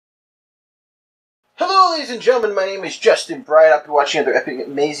Hello ladies and gentlemen, my name is Justin Breithaupt. You're watching another epic,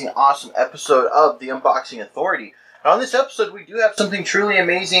 amazing, awesome episode of the Unboxing Authority. And on this episode we do have something truly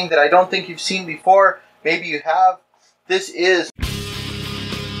amazing that I don't think you've seen before. Maybe you have. This is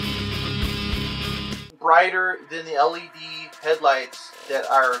brighter than the LED headlights that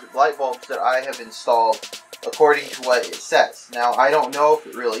are light bulbs that I have installed according to what it says. Now I don't know if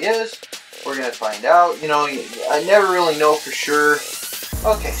it really is. We're going to find out. You know, I never really know for sure.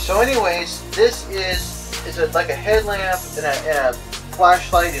 Okay, so anyways, this is like a headlamp and a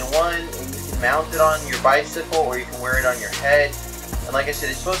flashlight in one, and you can mount it on your bicycle or you can wear it on your head. And like I said,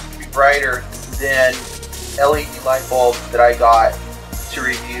 it's supposed to be brighter than LED light bulbs that I got to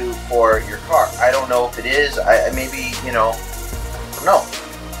review for your car. I don't know if it is. I maybe, you know, no.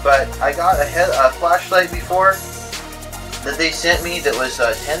 But I got a flashlight before that they sent me that was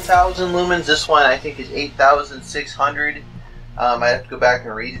 10,000 lumens. This one I think is 8,600. I have to go back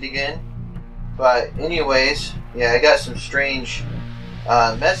and read it again. But anyways, yeah, I got some strange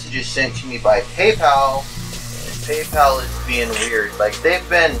messages sent to me by PayPal. And PayPal is being weird. Like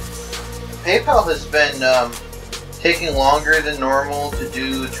PayPal has been taking longer than normal to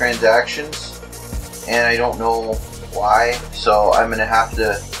do transactions, and I don't know why. So I'm gonna have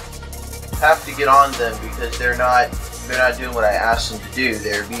to get on them because they're not doing what I asked them to do.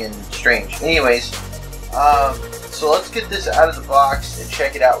 They're being strange. Anyways, so let's get this out of the box and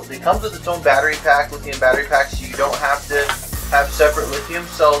check it out. It comes with its own battery pack, lithium battery pack, so you don't have to have separate lithium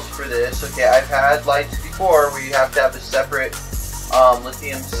cells for this. Okay, I've had lights before where you have to have a separate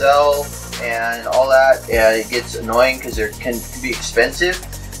lithium cell and all that, and it gets annoying because it can be expensive.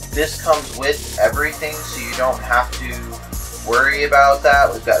 This comes with everything, so you don't have to worry about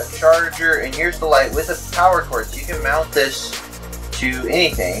that. We've got a charger, and here's the light with a power cord, so you can mount this to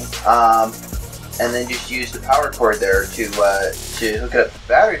anything. And then just use the power cord there to hook up the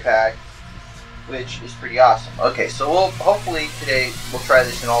battery pack, which is pretty awesome. Okay, so hopefully today we'll try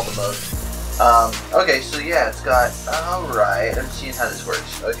this in all the modes. Okay, so yeah, it's got, alright, I'm seeing how this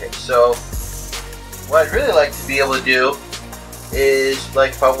works. Okay, so what I'd really like to be able to do is,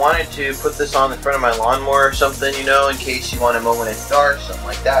 like, if I wanted to put this on the front of my lawnmower or something, you know, in case you want to mow when it's dark, something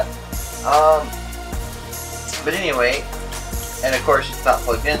like that. But anyway, and of course it's not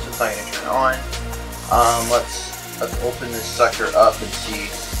plugged in, so it's not going to turn on. Let's open this sucker up and see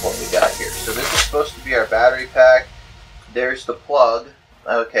what we got here. So this is supposed to be our battery pack. There's the plug.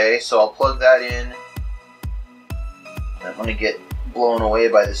 Okay, so I'll plug that in. I don't want to get blown away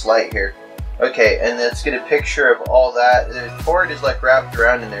by this light here. Okay, and let's get a picture of all that. The cord is like wrapped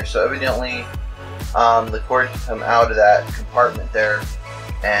around in there, so evidently the cord can come out of that compartment there,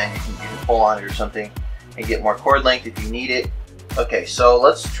 and you can pull on it or something and get more cord length if you need it. Okay, so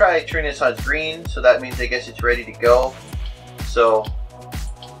let's try turning this on green, so that means I guess it's ready to go. So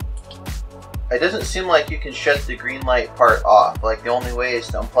it doesn't seem like you can shut the green light part off. Like the only way is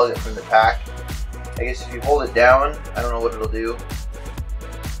to unplug it from the pack. I guess if you hold it down, I don't know what it'll do.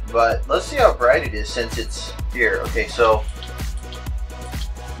 But let's see how bright it is since it's here. Okay, so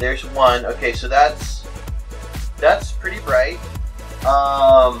there's one. Okay, so that's pretty bright.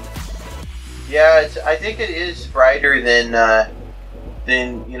 Yeah, I think it is brighter than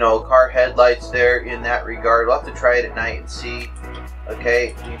you know, car headlights there in that regard. We'll have to try it at night and see.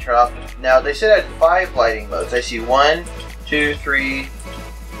 Okay, you turn off. Now they said I had 5 lighting modes. I see 1, 2, 3.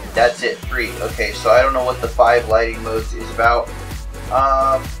 That's it, 3. Okay, so I don't know what the 5 lighting modes is about.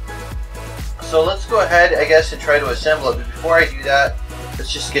 So let's go ahead, I guess, and try to assemble it. But before I do that,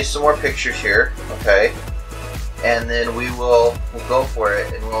 let's just get some more pictures here. Okay, and then we'll go for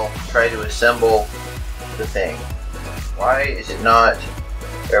it, and we'll try to assemble the thing. Why is it not?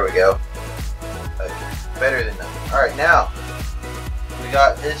 There we go. Okay. Better than nothing. Alright, now we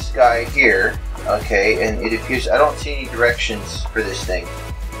got this guy here. Okay, and it appears I don't see any directions for this thing.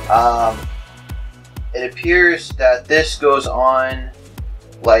 It appears that this goes on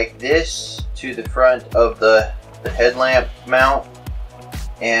like this to the front of the headlamp mount,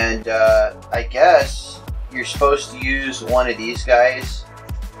 and I guess you're supposed to use one of these guys,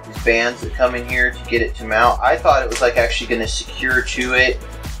 these bands that come in here, to get it to mount. I thought it was like actually going to secure to it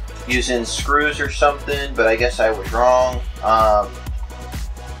using screws or something, but I guess I was wrong.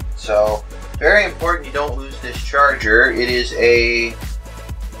 So very important you don't lose this charger. It is a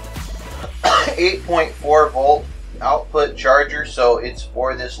 8.4 volt output charger, so it's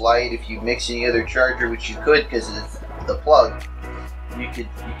for this light. If you mix any other charger, which you could because it's the plug, you could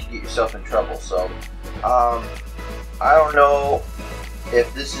get yourself in trouble. So I don't know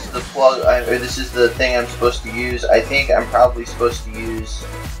if this is the plug or this is the thing I'm supposed to use. I think I'm probably supposed to use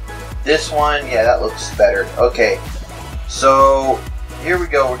this one. Yeah, that looks better. Okay, so here we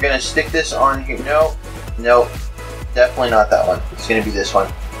go. We're going to stick this on here. No, no, definitely not that one. It's going to be this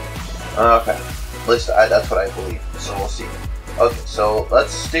one. Okay, at least that's what I believe. So we'll see. Okay, so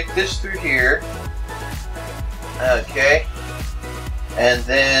let's stick this through here. Okay, and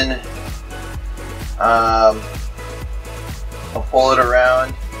then I'll pull it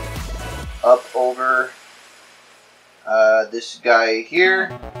around up over this guy here.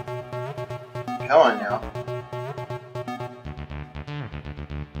 Come on now.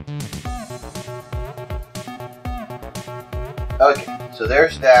 Okay, so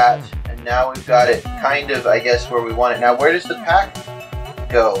there's that, and now we've got it kind of, I guess, where we want it. Now, where does the pack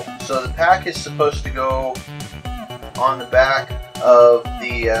go? So the pack is supposed to go on the back of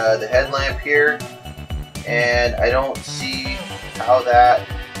the headlamp here, and I don't see how that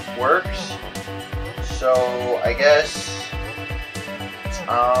works. So I guess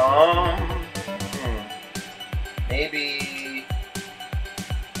maybe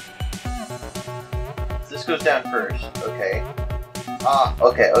this goes down first. Okay.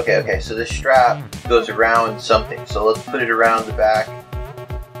 Okay. So this strap goes around something. So let's put it around the back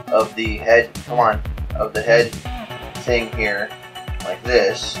of the head. Come on, of the head thing here, like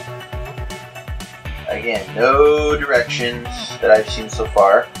this. Again, no directions that I've seen so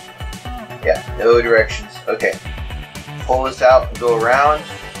far. Yeah, no directions. Okay. Pull this out and go around.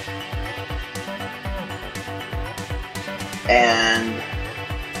 And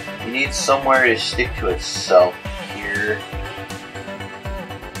you need somewhere to stick to itself here.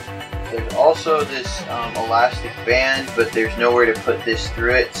 There's also this elastic band, but there's nowhere to put this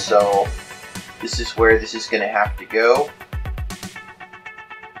through it, so this is where this is going to have to go.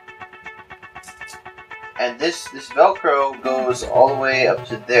 And this Velcro goes all the way up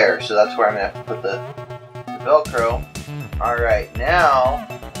to there, so that's where I'm going to have to put the Velcro. Alright, now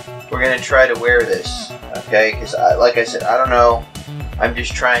we're going to try to wear this, okay? Because like I said, I don't know. I'm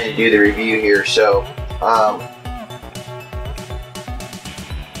just trying to do the review here, so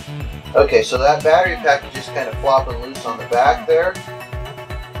okay, so that battery pack is just kind of flopping loose on the back there.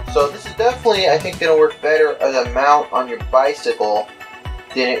 So this is definitely, I think, going to work better as a mount on your bicycle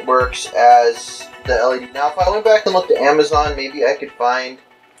than it works as the LED. Now, if I went back and looked at Amazon, maybe I could find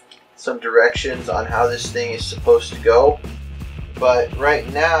some directions on how this thing is supposed to go. But right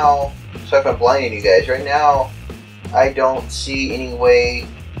now, sorry if I'm blinding you guys, right now I don't see any way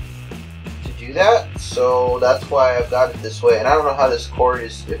to do that. So that's why I've got it this way. And I don't know how this cord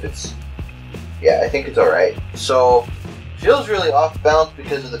is, if it's, yeah, I think it's alright. So it feels really off balance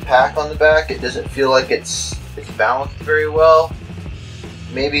because of the pack on the back. It doesn't feel like it's balanced very well.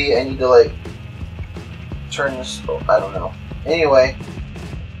 Maybe I need to like turn this, oh, I don't know. Anyway,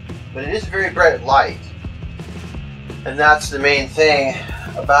 but it is very bright light. And that's the main thing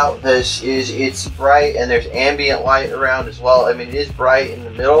about this, is it's bright and there's ambient light around as well. I mean, it is bright in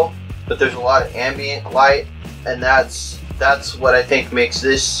the middle, but there's a lot of ambient light, and that's what I think makes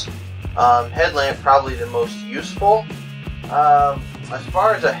this headlamp probably the most useful. As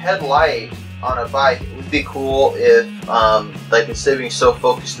far as a headlight on a bike, it would be cool if like instead of being so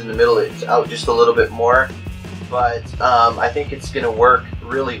focused in the middle, it's out just a little bit more. But I think it's going to work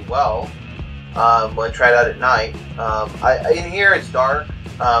really well when I try it out at night. In here it's dark.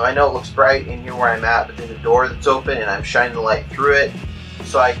 I know it looks bright in here where I'm at, but there's a door that's open and I'm shining the light through it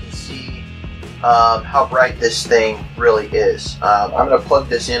so I can see how bright this thing really is. I'm going to plug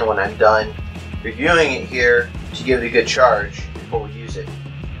this in when I'm done reviewing it here to give it a good charge before we use it.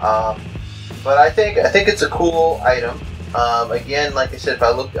 But I think it's a cool item. Again, like I said, if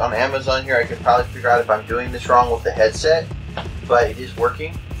I looked on Amazon here, I could probably figure out if I'm doing this wrong with the headset, but it is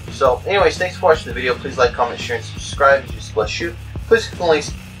working. So anyways, thanks for watching the video. Please like, comment, share, and subscribe. Just bless you. Please click the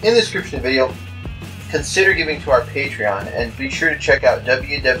links in the description of the video. Consider giving to our Patreon, and be sure to check out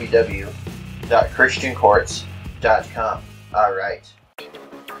www.christiancourts.com. Alright.